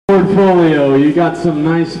portfolio. You got some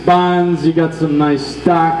nice bonds, you got some nice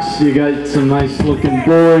stocks, you got some nice looking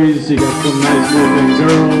boys, you got some nice looking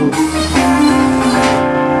girls.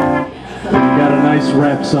 And you got a nice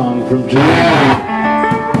rap song from Germany.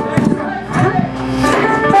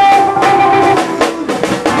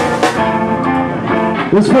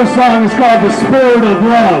 This first song is called The Spirit of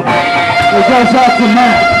Love. It goes out to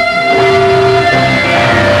Matt.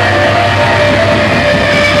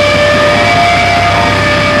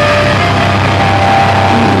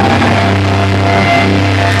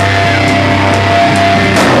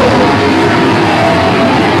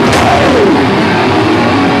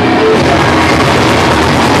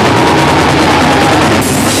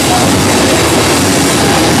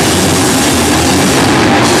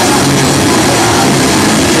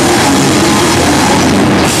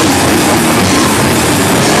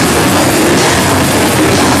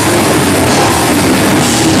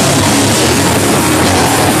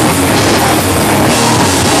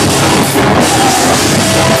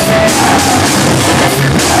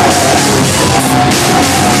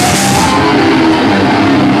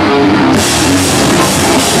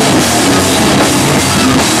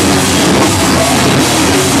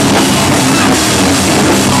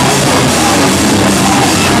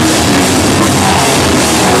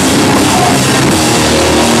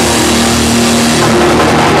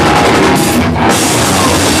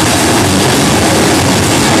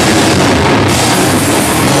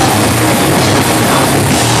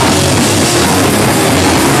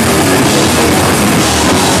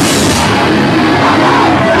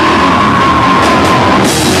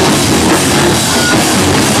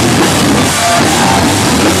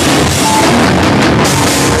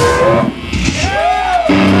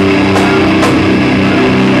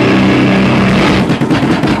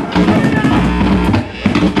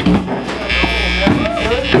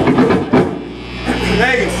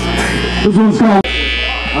 This one's called,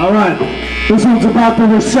 all right, this one's about the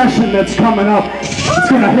recession that's coming up. It's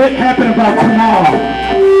going to happen about tomorrow.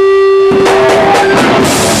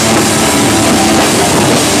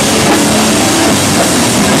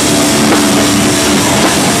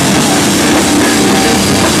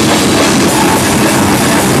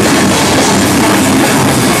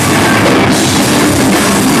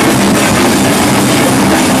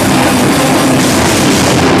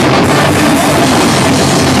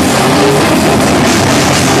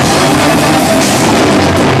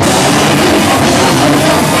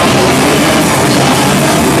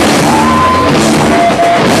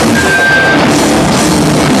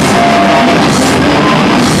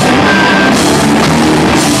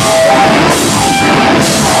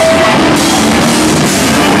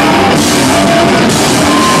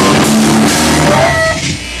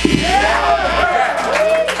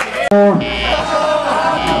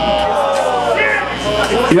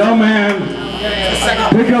 Yo man,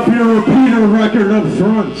 pick up your repeater record up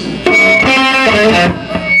front.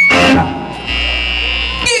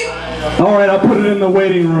 Alright, I'll put it in the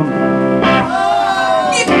waiting room.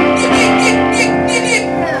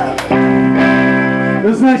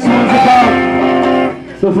 This next one's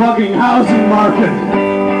about the fucking housing market.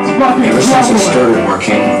 It's fucking ever since I started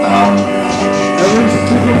working,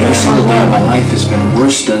 every single day of my life has been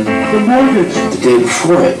worse than the mortgage, the day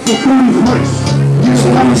before it. the food price. So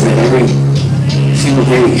that means that every single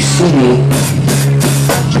day that you see me,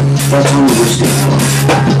 that's only worse day for me.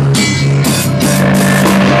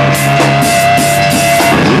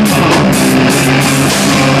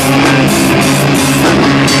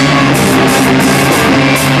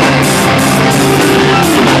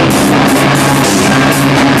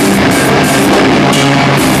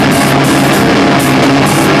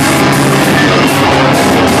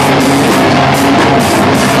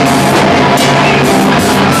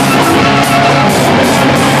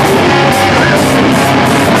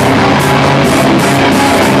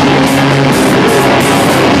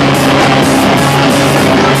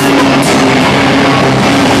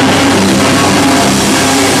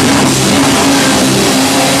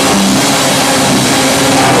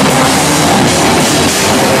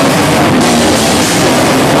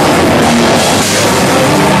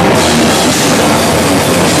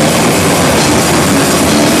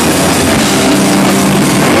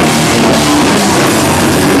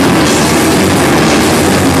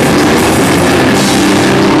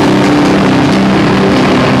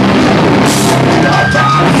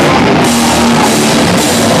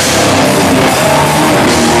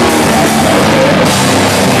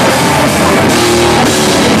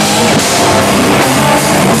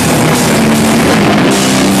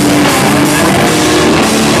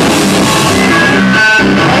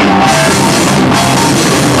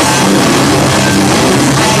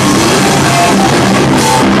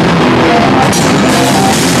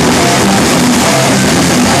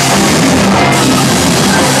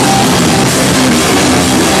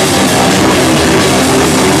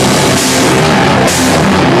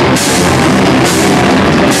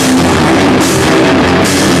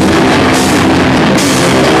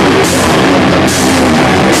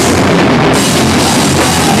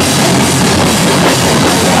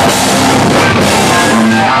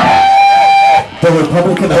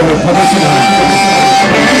 Republican or Republican.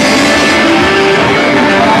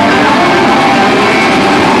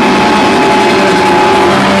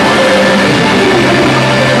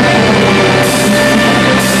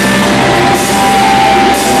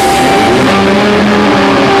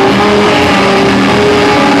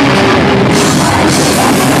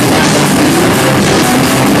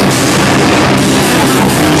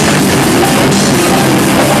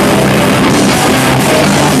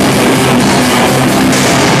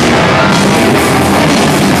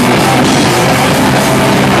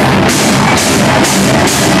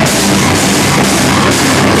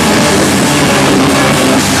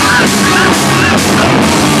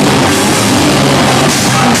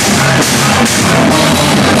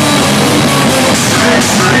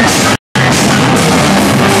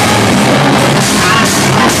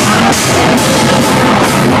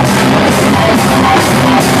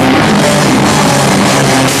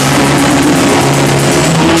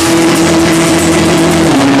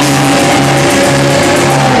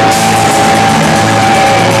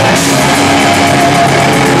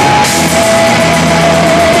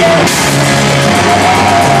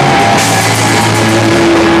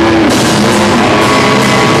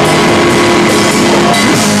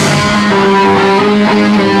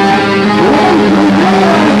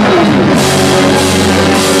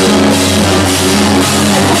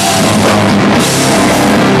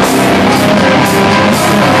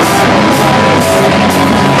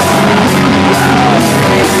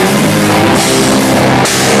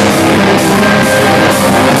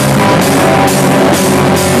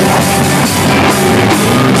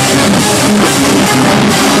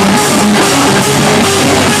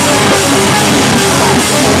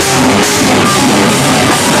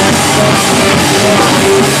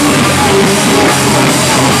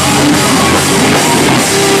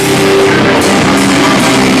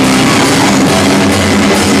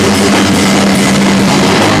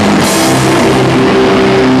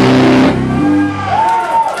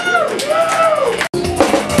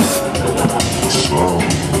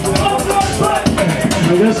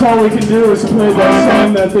 All we can do is play that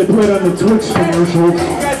song that they played on the Twitch commercials.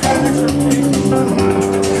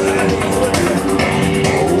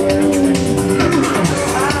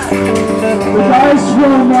 The guys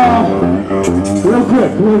from,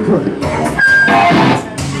 real quick.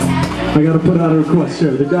 I gotta put out a request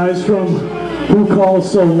here. The guys from Who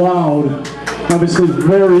Calls So Loud, obviously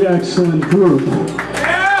very excellent group.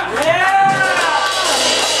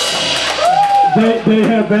 They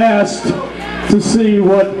have asked to see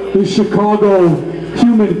what the Chicago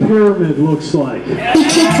human pyramid looks like. He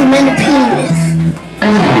kicks him in the penis.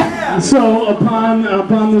 So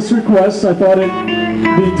upon this request, I thought it'd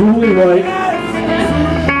be duly right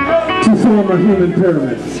to form a human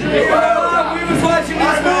pyramid.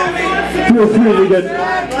 Feel free to get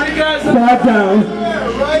back down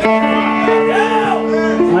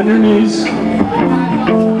on your knees,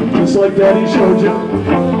 just like Daddy showed you.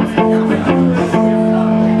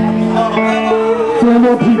 For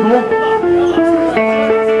more people.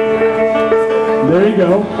 There you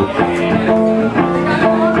go.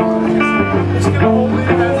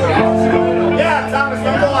 Yeah, Thomas,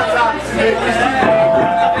 come on, Thomas.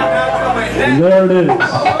 There it is.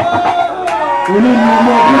 We need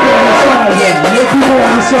more people on the side here. More people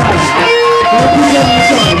on the side. More people on the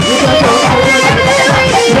side.